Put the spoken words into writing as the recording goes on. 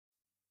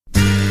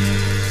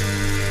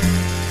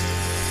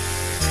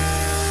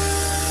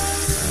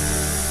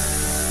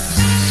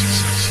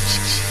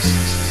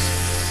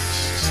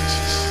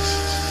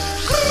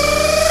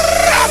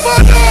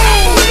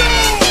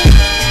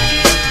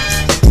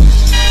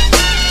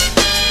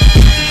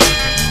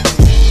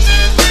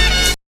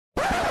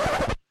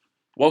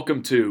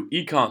Welcome to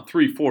Econ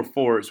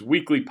 344's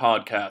weekly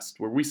podcast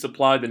where we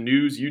supply the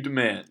news you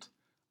demand.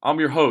 I'm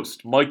your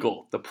host,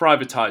 Michael, the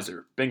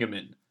privatizer,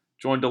 Bingaman,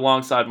 joined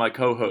alongside my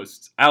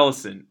co-hosts,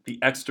 Allison, the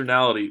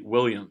externality,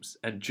 Williams,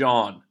 and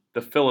John,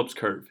 the Phillips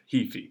curve,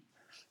 Heafy.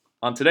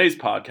 On today's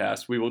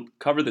podcast, we will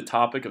cover the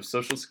topic of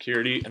Social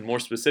Security and more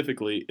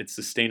specifically, its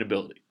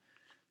sustainability.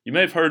 You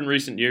may have heard in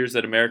recent years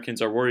that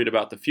Americans are worried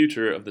about the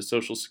future of the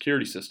Social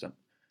Security system.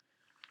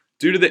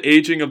 Due to the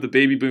aging of the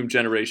baby boom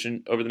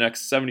generation over the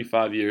next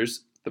 75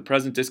 years, the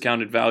present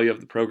discounted value of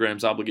the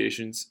program's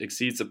obligations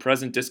exceeds the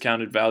present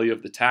discounted value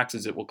of the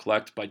taxes it will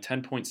collect by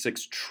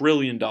 $10.6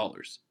 trillion.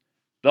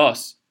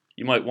 Thus,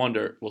 you might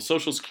wonder, will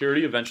Social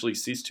Security eventually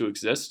cease to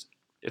exist?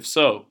 If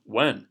so,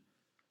 when?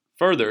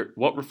 Further,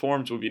 what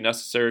reforms would be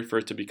necessary for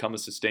it to become a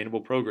sustainable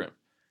program?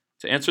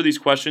 To answer these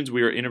questions,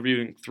 we are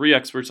interviewing three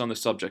experts on the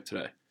subject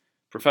today: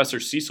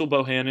 Professor Cecil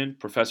Bohannon,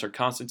 Professor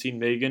Constantine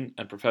Magan,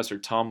 and Professor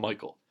Tom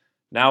Michael.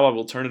 Now I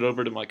will turn it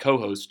over to my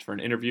co-host for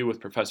an interview with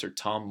Professor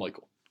Tom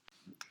Michael.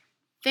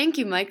 Thank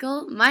you,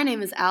 Michael. My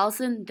name is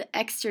Allison, the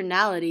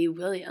externality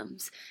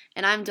Williams,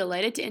 and I'm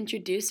delighted to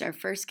introduce our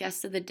first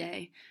guest of the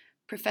day,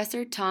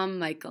 Professor Tom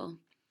Michael.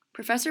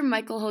 Professor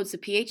Michael holds a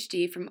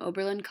PhD from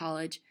Oberlin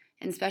College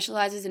and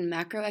specializes in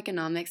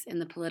macroeconomics and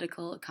the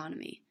political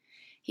economy.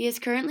 He is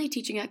currently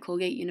teaching at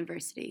Colgate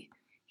University.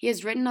 He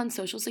has written on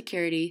Social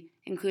Security,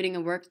 including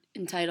a work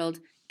entitled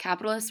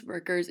Capitalist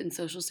Workers and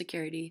Social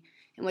Security,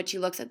 in which he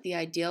looks at the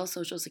ideal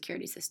Social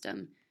Security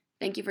system.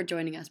 Thank you for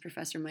joining us,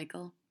 Professor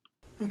Michael.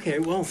 Okay,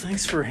 well,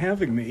 thanks for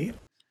having me.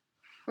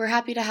 We're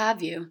happy to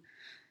have you.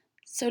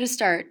 So to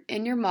start,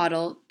 in your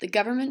model, the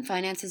government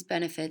finances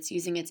benefits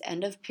using its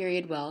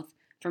end-of-period wealth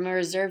from a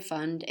reserve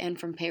fund and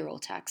from payroll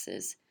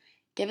taxes.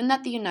 Given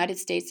that the United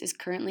States is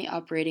currently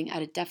operating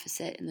at a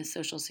deficit in the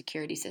Social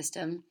Security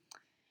system,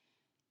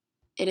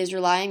 it is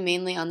relying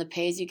mainly on the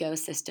pay-as-you-go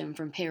system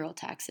from payroll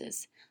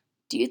taxes.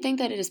 Do you think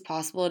that it is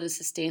possible to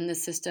sustain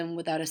this system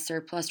without a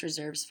surplus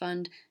reserves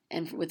fund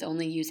and with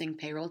only using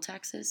payroll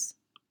taxes?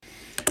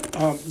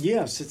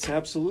 Yes, it's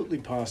absolutely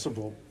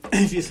possible.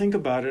 If you think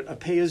about it, a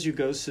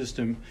pay-as-you-go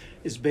system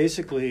is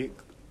basically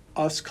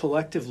us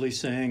collectively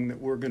saying that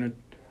we're going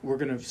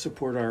to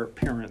support our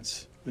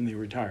parents when they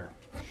retire.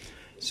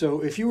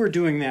 So if you were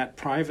doing that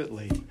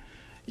privately,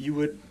 you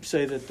would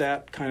say that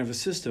that kind of a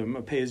system,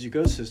 a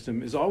pay-as-you-go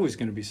system, is always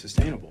going to be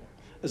sustainable.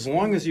 As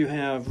long as you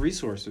have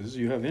resources,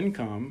 you have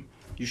income,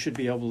 you should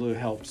be able to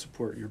help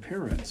support your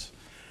parents.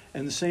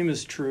 And the same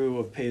is true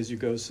of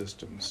pay-as-you-go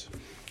systems.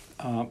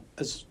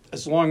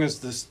 As long as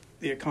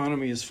the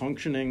economy is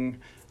functioning,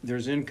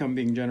 there's income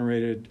being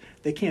generated,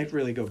 they can't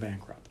really go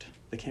bankrupt.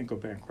 They can't go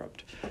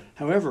bankrupt.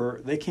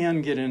 However, they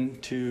can get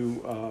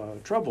into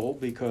trouble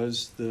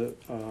because the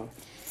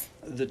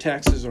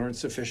taxes aren't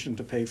sufficient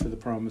to pay for the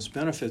promised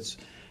benefits,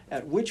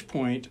 at which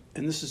point,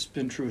 and this has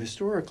been true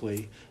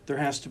historically, there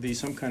has to be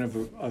some kind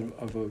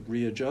of a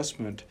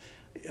readjustment,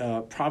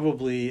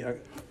 probably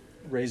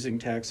raising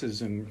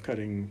taxes and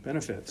cutting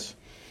benefits.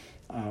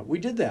 We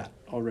did that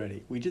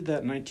already. We did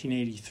that in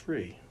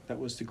 1983. That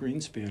was the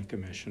Greenspan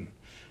Commission.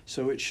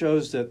 So it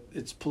shows that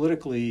it's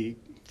politically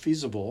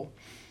feasible.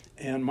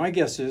 And my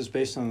guess is,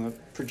 based on the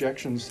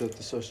projections that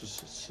the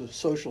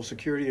Social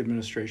Security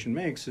Administration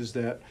makes, is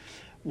that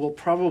we'll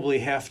probably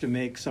have to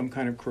make some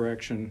kind of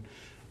correction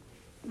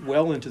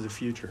well into the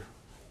future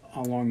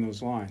along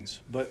those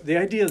lines. But the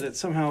idea that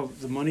somehow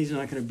the money's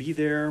not going to be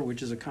there,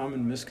 which is a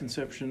common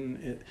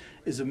misconception,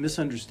 is a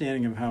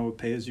misunderstanding of how a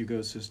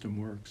pay-as-you-go system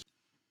works.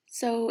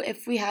 So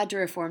if we had to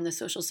reform the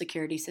Social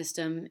Security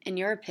system, in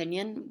your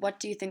opinion, what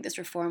do you think this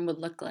reform would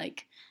look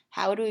like?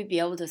 How would we be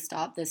able to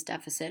stop this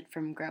deficit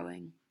from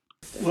growing?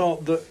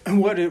 Well,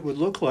 what it would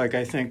look like,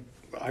 I think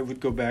I would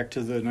go back to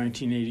the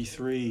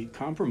 1983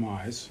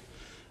 compromise.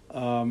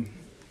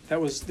 That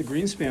was the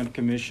Greenspan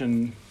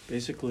Commission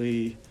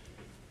basically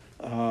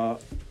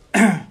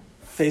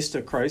faced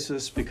a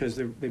crisis because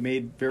they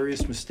made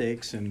various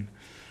mistakes, and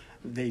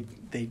they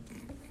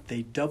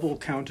double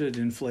counted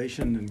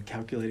inflation and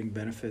calculating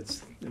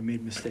benefits. They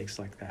made mistakes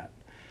like that,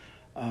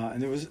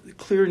 and there was a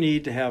clear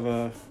need to have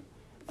a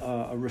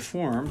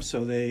reform.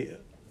 So they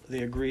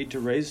agreed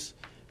to raise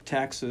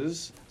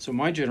taxes. So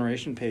my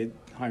generation paid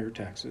higher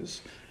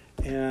taxes,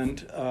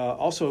 and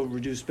also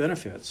reduce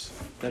benefits.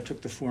 That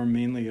took the form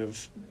mainly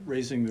of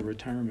raising the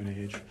retirement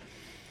age.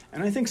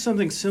 And I think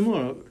something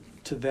similar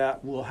to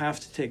that will have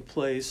to take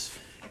place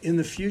in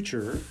the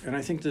future, and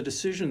I think the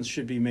decisions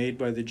should be made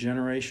by the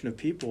generation of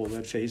people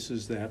that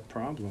faces that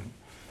problem.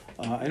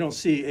 I don't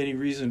see any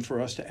reason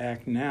for us to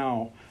act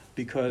now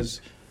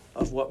because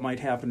of what might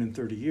happen in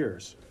 30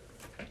 years.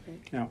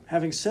 Now,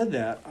 having said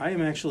that, I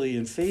am actually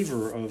in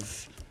favor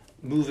of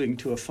moving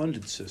to a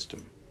funded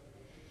system,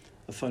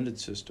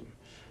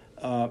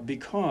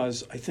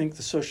 because I think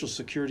the Social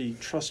Security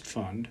Trust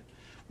Fund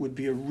would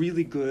be a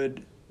really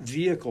good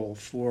vehicle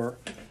for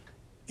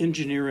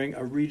engineering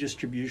a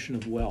redistribution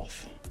of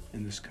wealth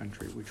in this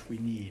country, which we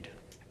need.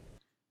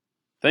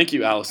 Thank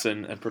you,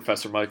 Allison and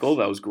Professor Michael.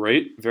 That was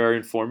great, very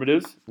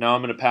informative. Now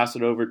I'm going to pass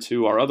it over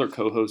to our other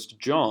co-host,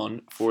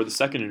 John, for the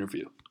second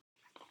interview.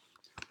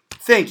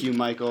 Thank you,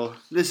 Michael.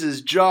 This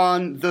is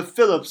John the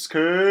Phillips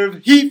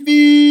Curve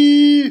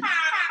Heafy!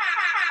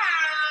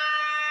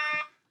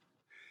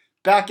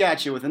 Back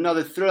at you with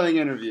another thrilling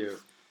interview.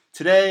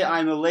 Today,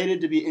 I'm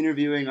elated to be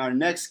interviewing our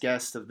next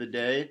guest of the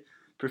day,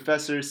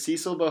 Professor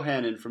Cecil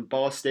Bohannon from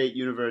Ball State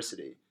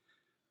University.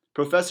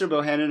 Professor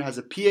Bohannon has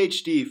a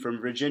PhD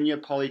from Virginia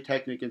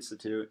Polytechnic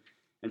Institute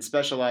and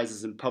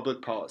specializes in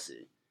public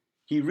policy.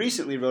 He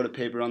recently wrote a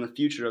paper on the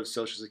future of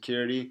Social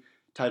Security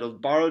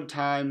titled Borrowed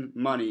Time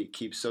Money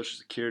Keeps Social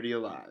Security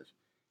Alive,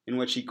 in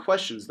which he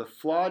questions the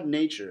flawed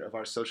nature of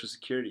our Social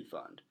Security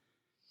Fund.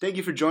 Thank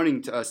you for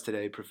joining us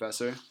today,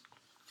 Professor.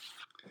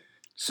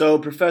 So,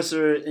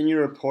 Professor, in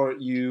your report,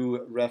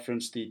 you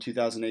referenced the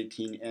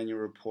 2018 annual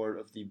report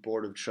of the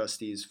Board of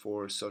Trustees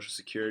for Social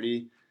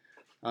Security.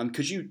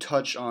 Could you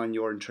touch on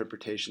your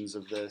interpretations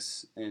of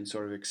this and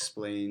sort of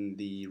explain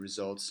the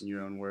results in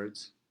your own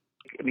words?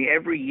 I mean,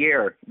 every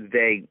year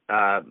they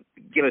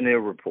give a new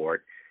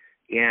report,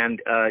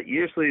 and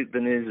usually the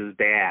news is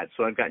bad,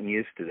 so I've gotten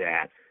used to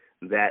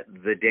that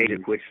the date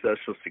at which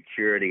Social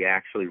Security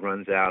actually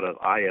runs out of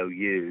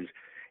IOUs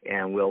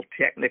and will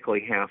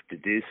technically have to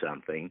do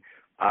something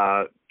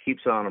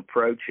keeps on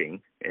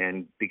approaching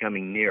and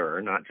becoming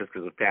nearer, not just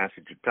because of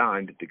passage of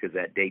time, but because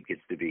that date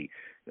gets to be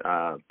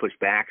pushed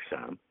back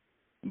some.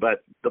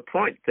 But the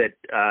point that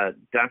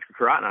Dr.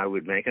 Karat and I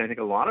would make, and I think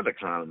a lot of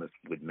economists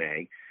would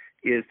make,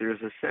 is there's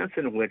a sense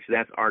in which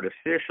that's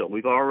artificial.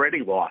 We've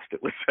already lost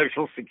it with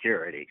Social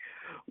Security.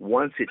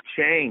 Once it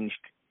changed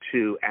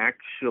to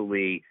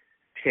actually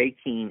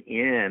taking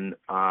in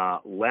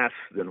less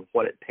than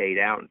what it paid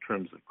out in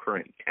terms of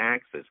current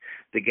taxes,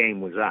 the game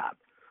was up.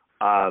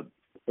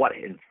 What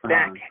in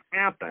fact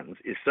happens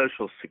is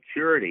Social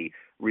Security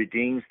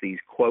redeems these,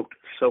 quote,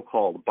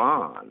 so-called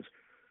bonds,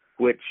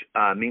 which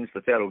means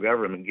the federal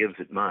government gives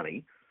it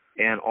money,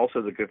 and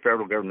also the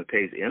federal government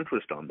pays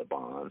interest on the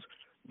bonds.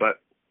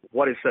 But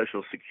what is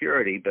Social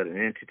Security but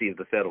an entity of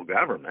the federal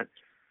government?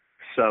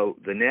 So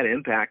the net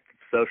impact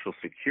of Social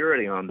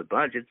Security on the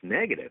budget is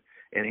negative,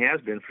 and has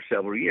been for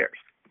several years.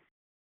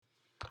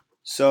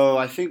 So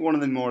I think one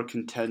of the more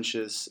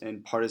contentious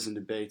and partisan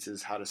debates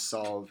is how to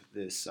solve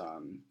this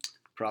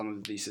problem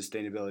of the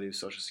sustainability of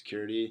Social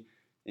Security.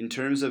 In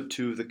terms of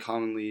two of the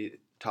commonly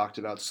talked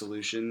about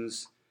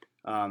solutions,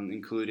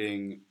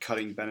 including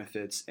cutting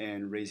benefits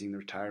and raising the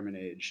retirement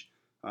age,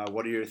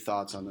 what are your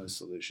thoughts on those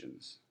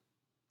solutions?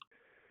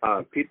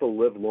 People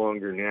live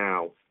longer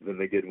now than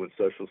they did when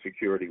Social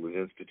Security was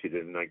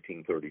instituted in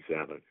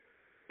 1937.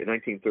 In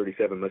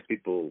 1937, most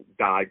people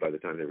died by the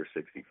time they were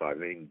 65.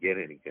 They didn't get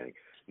anything.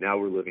 Now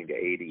we're living to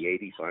 80,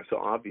 85, so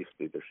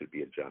obviously there should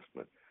be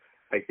adjustment.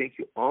 I think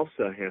you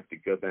also have to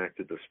go back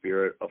to the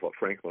spirit of what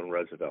Franklin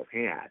Roosevelt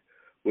had,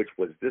 which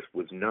was this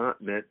was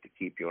not meant to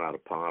keep you out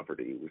of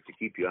poverty. It was to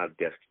keep you out of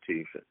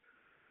destitution.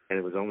 And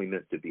it was only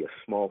meant to be a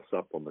small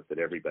supplement that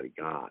everybody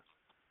got.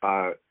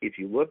 If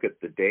you look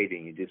at the data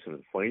and you do some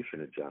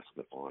inflation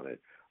adjustment on it,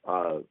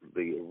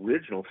 the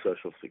original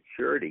Social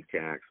Security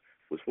tax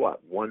was what,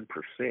 1%,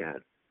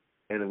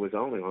 and it was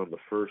only on the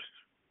first,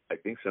 I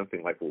think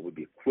something like what would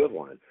be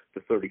equivalent to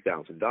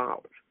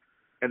 $30,000.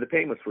 And the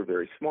payments were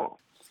very small.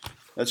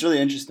 That's really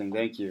interesting.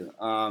 Thank you.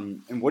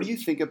 And what do you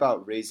think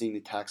about raising the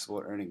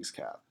taxable earnings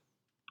cap?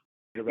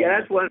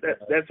 Yeah,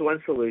 that's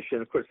one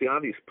solution. Of course, the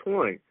obvious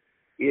point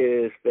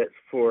is that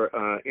for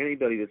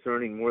anybody that's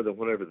earning more than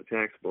whatever the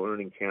taxable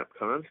earning cap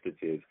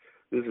constitutes,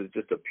 this is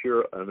just a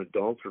pure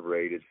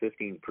unadulterated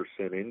 15%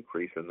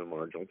 increase in the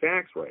marginal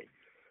tax rate.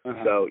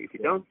 So if you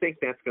don't think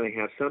that's going to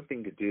have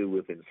something to do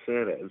with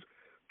incentives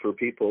for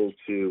people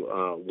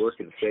to work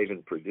and save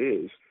and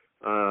produce,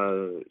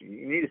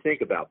 you need to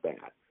think about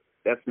that.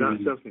 That's not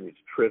something that's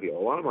trivial.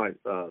 A lot of my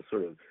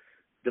sort of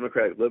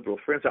Democratic liberal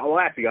friends say, oh, well,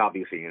 that's the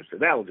obvious answer.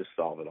 That will just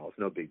solve it all. It's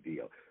no big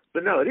deal.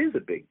 But no, it is a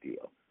big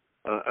deal.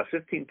 A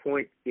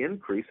 15-point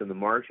increase in the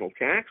marginal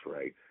tax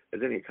rate,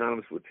 as any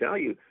economist would tell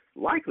you,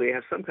 likely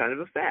has some kind of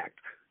effect.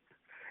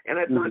 And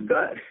that's not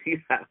good.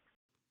 Yeah.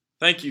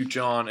 Thank you,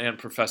 John and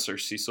Professor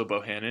Cecil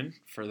Bohannon,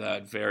 for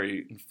that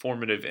very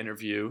informative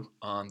interview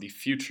on the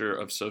future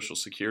of Social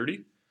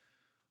Security.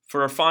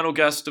 For our final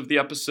guest of the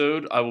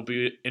episode, I will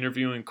be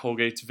interviewing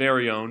Colgate's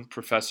very own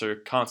Professor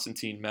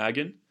Constantine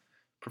Maggin.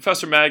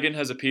 Professor Maggin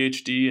has a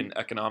PhD in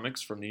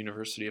economics from the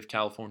University of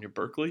California,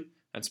 Berkeley,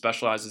 and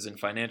specializes in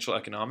financial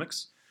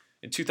economics.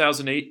 In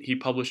 2008, he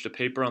published a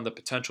paper on the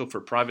potential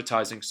for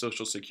privatizing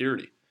Social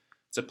Security.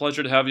 It's a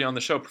pleasure to have you on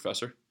the show,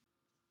 Professor.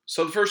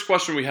 So the first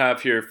question we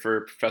have here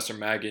for Professor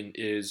Maggin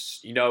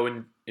is,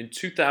 in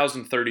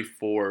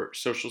 2034,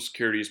 Social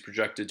Security is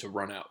projected to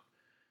run out.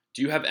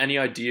 Do you have any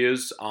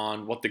ideas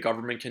on what the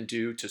government can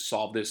do to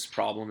solve this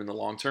problem in the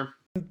long term?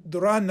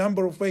 There are a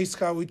number of ways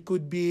how it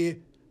could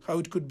be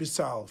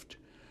solved.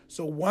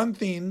 So one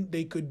thing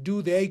they could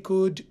do, they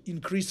could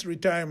increase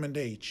retirement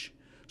age.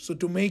 So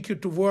to make you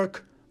to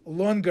work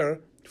longer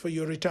for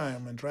your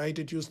retirement, right?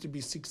 It used to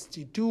be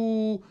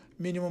 62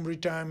 minimum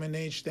retirement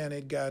age, then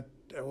it got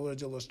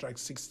already lost like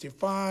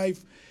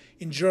 65.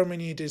 In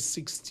Germany, it is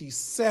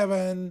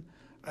 67,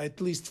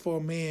 at least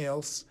for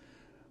males.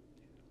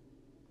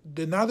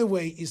 another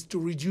way is to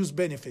reduce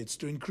benefits,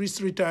 to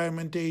increase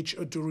retirement age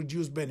or to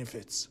reduce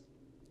benefits.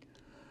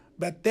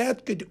 But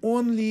that could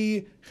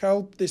only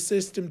help the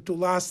system to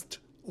last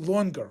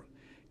longer.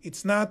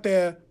 It's not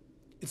a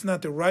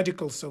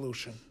radical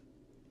solution.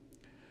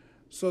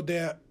 So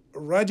the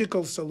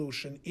radical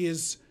solution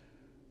is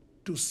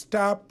to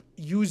stop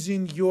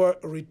using your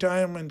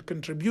retirement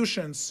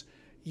contributions,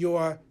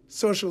 your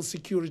Social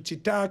Security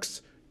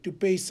tax, to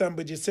pay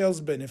somebody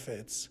else's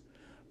benefits.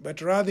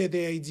 But rather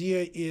the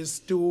idea is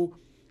to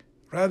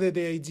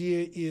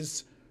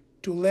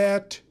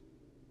let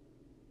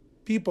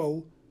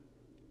people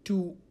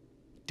to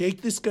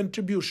take these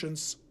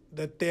contributions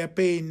that they are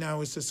paying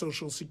now as a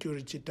Social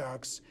Security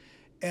tax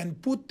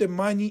and put the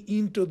money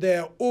into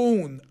their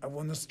own, I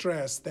want to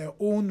stress, their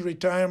own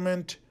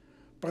retirement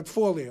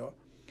portfolio.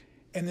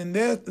 And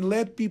then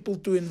let people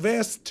to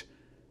invest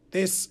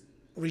these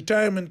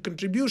retirement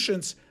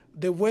contributions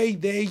the way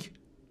they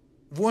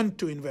want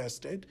to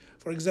invest it.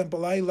 For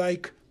example, I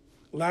like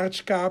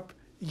large cap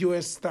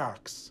US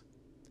stocks.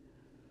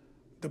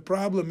 The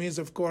problem is,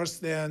 of course,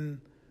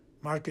 then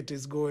market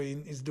is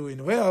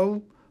doing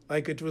well,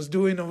 like it was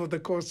doing over the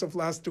course of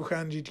last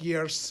 200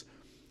 years.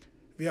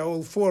 We are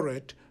all for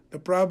it. The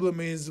problem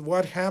is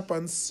what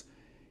happens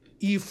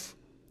if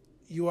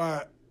you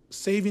are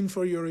saving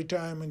for your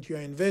retirement, you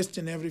are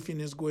investing, everything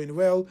is going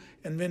well,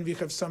 and when we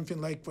have something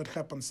like what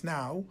happens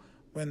now,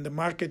 when the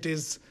market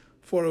is,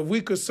 for a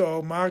week or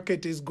so,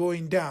 market is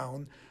going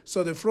down.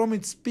 So from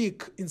its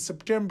peak in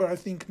September, I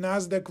think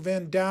NASDAQ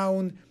went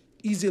down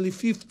easily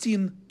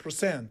 15%.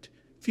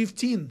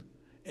 15%.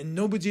 And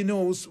nobody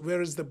knows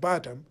where is the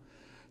bottom.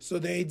 So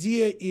the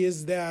idea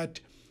is that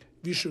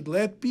we should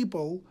let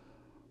people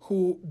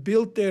who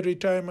build their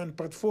retirement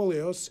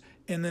portfolios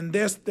and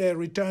invest their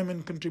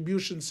retirement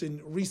contributions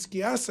in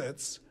risky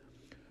assets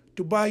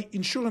to buy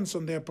insurance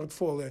on their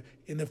portfolio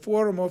in the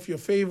form of your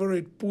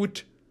favorite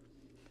put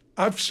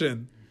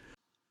option.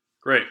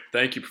 Great.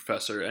 Thank you,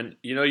 Professor. And,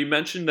 you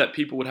mentioned that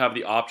people would have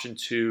the option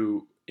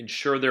to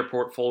insure their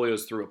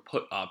portfolios through a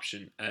put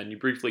option, and you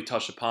briefly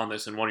touched upon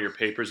this in one of your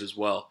papers as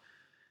well.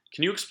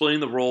 Can you explain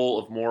the role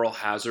of moral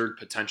hazard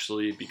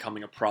potentially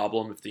becoming a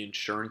problem if the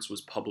insurance was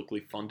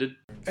publicly funded?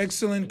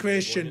 Excellent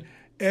question.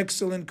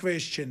 Excellent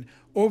question.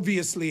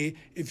 Obviously,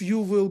 if you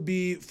will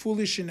be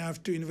foolish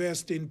enough to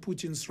invest in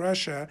Putin's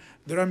Russia,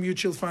 there are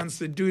mutual funds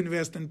that do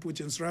invest in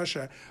Putin's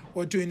Russia,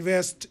 or to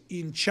invest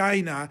in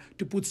China,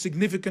 to put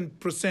significant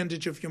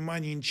percentage of your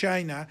money in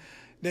China,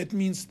 that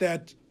means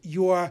that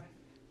your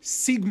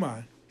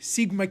sigma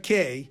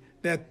K,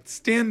 that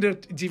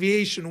standard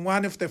deviation,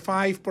 one of the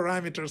 5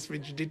 parameters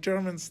which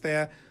determines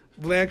the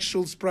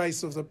Black-Scholes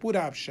price of the put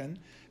option,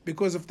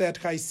 because of that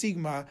high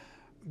sigma,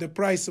 the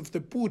price of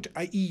the put,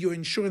 i.e. your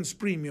insurance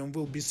premium,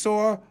 will be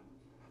so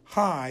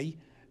high,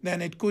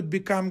 then it could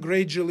become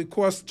gradually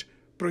cost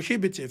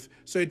prohibitive.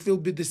 So it will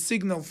be the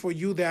signal for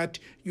you that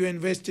you're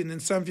investing in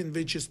something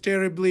which is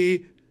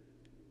terribly,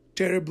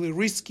 terribly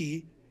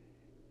risky.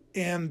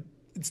 And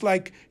it's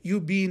like you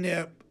being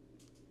a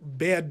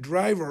bad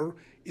driver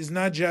is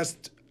not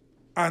just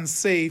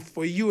unsafe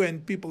for you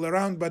and people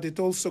around, but it's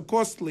also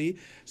costly.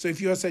 So if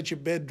you're such a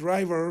bad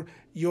driver,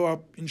 your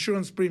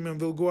insurance premium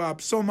will go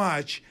up so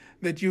much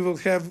that you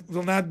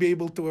will not be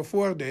able to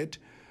afford it.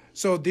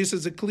 So this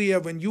is a clear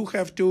when you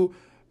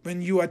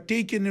are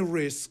taking a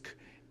risk,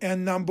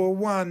 and number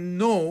one,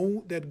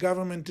 know that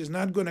government is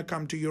not going to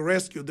come to your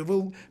rescue.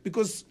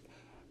 Because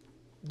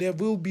there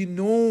will be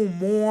no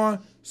more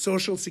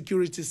social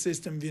security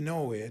system we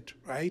know it,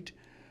 right?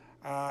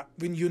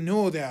 When you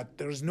know that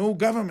there is no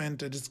government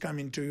that is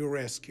coming to your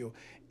rescue,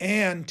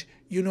 and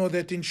you know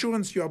that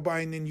insurance you are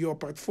buying in your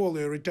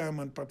portfolio,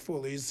 retirement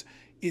portfolio,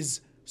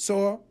 is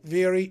so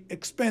very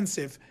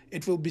expensive,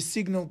 it will be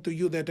signaled to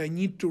you that I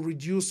need to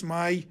reduce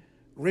my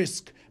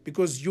risk,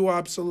 because you are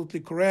absolutely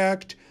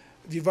correct.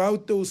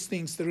 Without those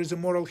things, there is a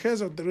moral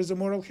hazard. There is a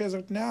moral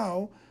hazard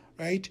now,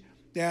 right?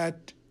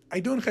 That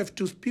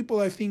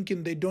people are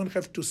thinking they don't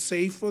have to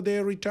save for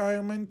their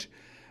retirement.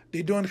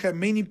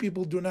 Many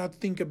people do not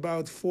think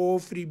about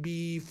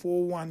 403b,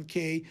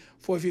 401k,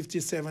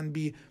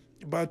 457b,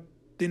 but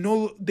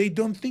they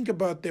don't think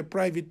about their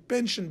private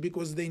pension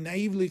because they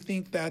naively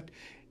think that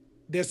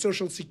their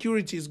Social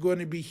Security is going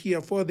to be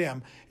here for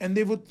them. And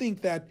they would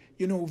think that,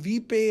 we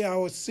pay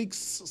our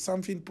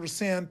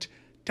 6%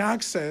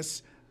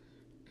 taxes,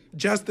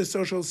 just the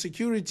Social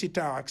Security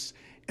tax,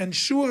 and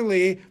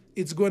surely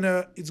it's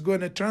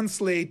gonna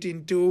translate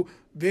into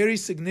very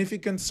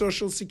significant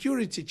Social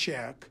Security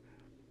check.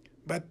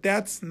 But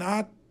that's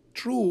not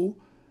true.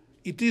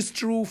 It is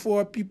true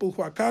for people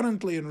who are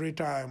currently in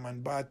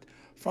retirement, but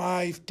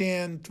 5,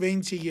 10,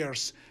 20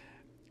 years,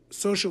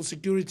 Social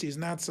Security is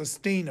not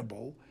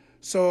sustainable.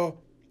 So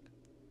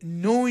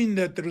knowing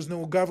that there is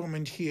no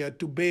government here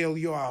to bail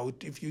you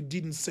out if you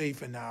didn't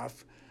save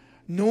enough,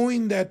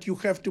 knowing that you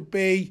have to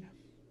pay,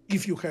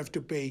 if you have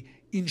to pay,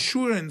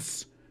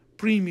 insurance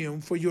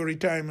premium for your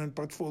retirement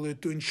portfolio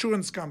to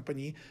insurance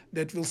company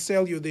that will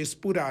sell you this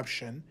put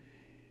option,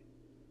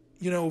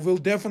 will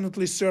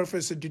definitely serve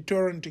as a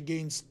deterrent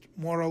against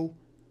moral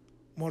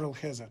moral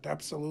hazard.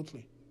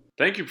 Absolutely.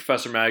 Thank you,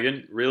 Professor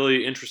Magan.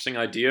 Really interesting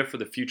idea for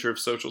the future of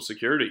Social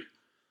Security.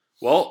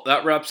 Well,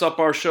 that wraps up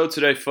our show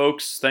today,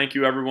 folks. Thank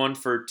you, everyone,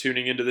 for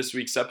tuning into this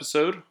week's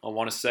episode. I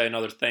want to say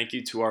another thank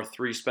you to our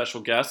 3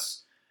 special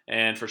guests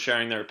and for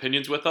sharing their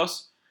opinions with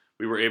us.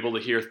 We were able to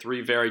hear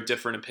 3 very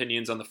different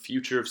opinions on the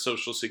future of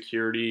Social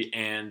Security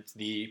and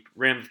the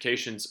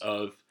ramifications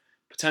of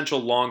potential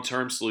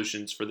long-term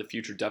solutions for the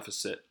future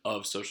deficit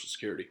of Social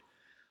Security.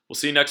 We'll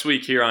see you next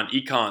week here on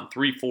Econ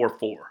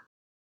 344.